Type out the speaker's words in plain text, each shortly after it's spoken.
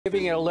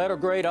Giving it a letter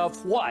grade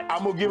of what?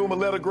 I'm going to give him a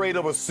letter grade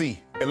of a C.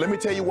 And let me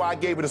tell you why I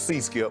gave it a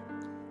C, Skip.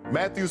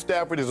 Matthew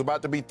Stafford is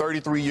about to be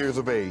 33 years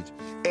of age,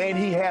 and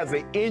he has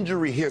an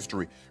injury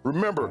history.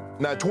 Remember,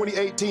 now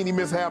 2018, he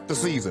missed half the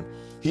season.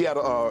 He had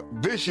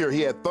this year,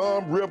 he had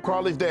thumb, rib,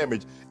 cartilage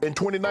damage. In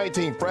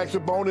 2019,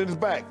 fractured bone in his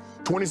back.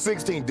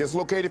 2016,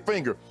 dislocated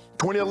finger.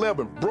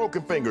 2011,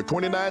 broken finger.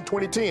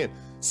 2010,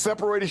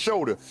 separated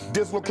shoulder.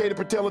 Dislocated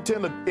patellar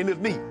tendon in his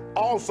knee.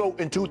 Also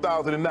in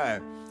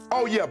 2009.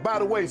 Oh, yeah, by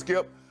the way,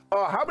 Skip,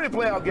 how many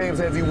playoff games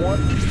has he won?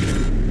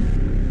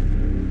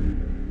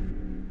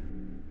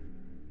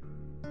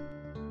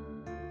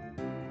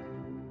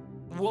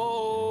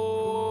 Whoa.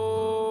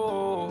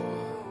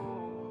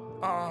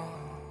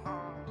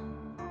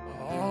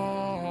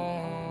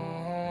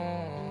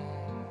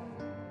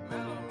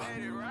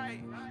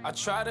 I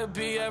try to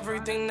be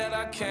everything that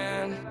I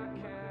can,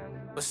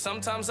 but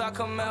sometimes I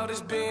come out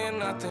as being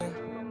nothing.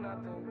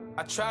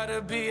 I try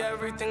to be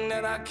everything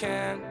that I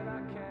can,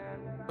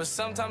 but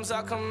sometimes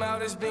I come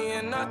out as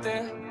being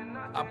nothing.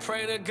 I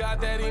pray to God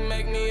that He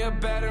make me a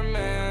better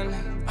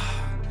man.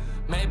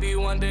 Maybe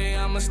one day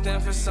I'ma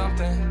stand for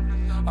something.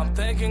 I'm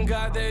thanking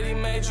God that He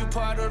made you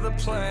part of the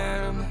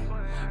plan.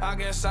 I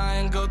guess I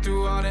ain't go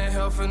through all that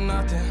hell for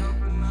nothing.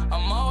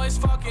 I'm always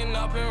fucking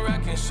up and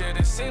wrecking shit.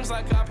 It seems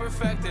like I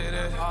perfected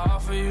it. I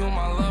offer you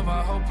my love,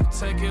 I hope you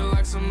take it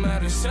like some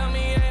medicine. Tell me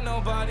ain't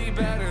nobody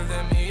better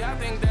than me. I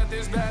think that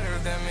there's better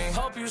than me.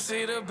 Hope you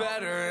see the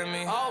better in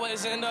me.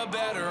 Always end up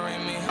better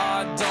in me.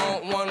 I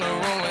don't wanna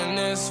ruin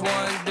this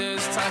one.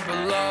 This type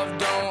of love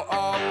don't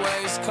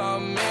always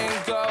come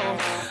and go.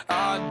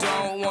 I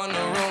don't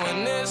wanna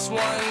ruin this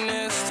one.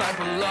 This type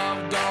of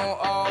love don't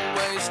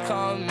always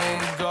come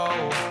and go.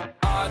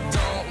 I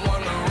don't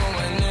wanna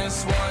ruin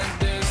this one.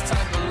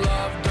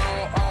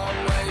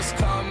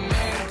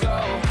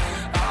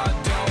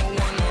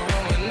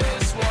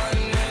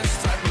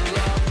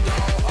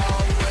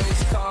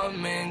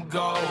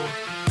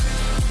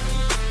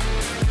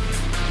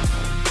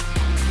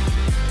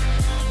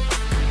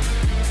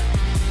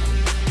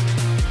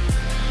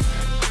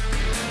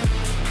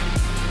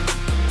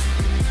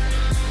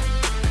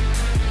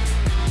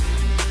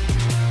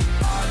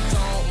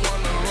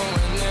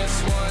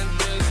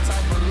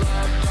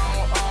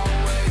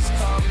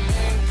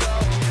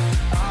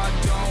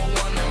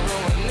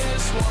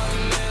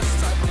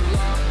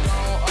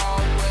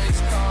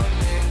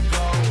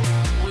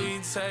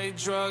 Take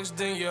drugs,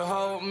 then you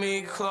hold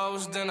me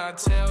close. Then I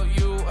tell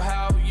you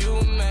how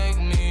you make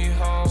me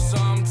whole.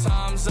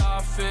 Sometimes I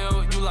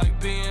feel you like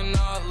being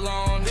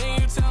alone.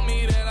 Then you tell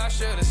me that I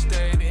should've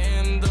stayed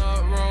in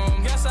the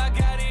room. Guess I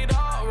got it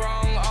all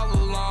wrong, all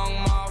along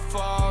my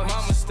fault.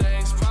 My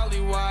mistakes probably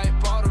wipe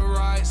all the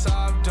rights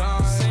I've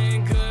done.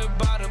 Saying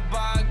goodbye to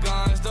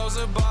bygones, those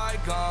are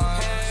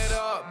bygones. Head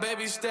up,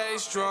 baby, stay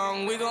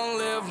strong, we gon'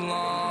 live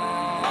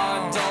long.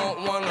 I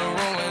don't wanna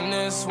ruin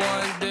this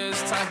one.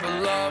 This type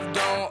of love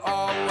don't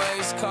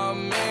always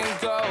come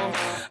and go.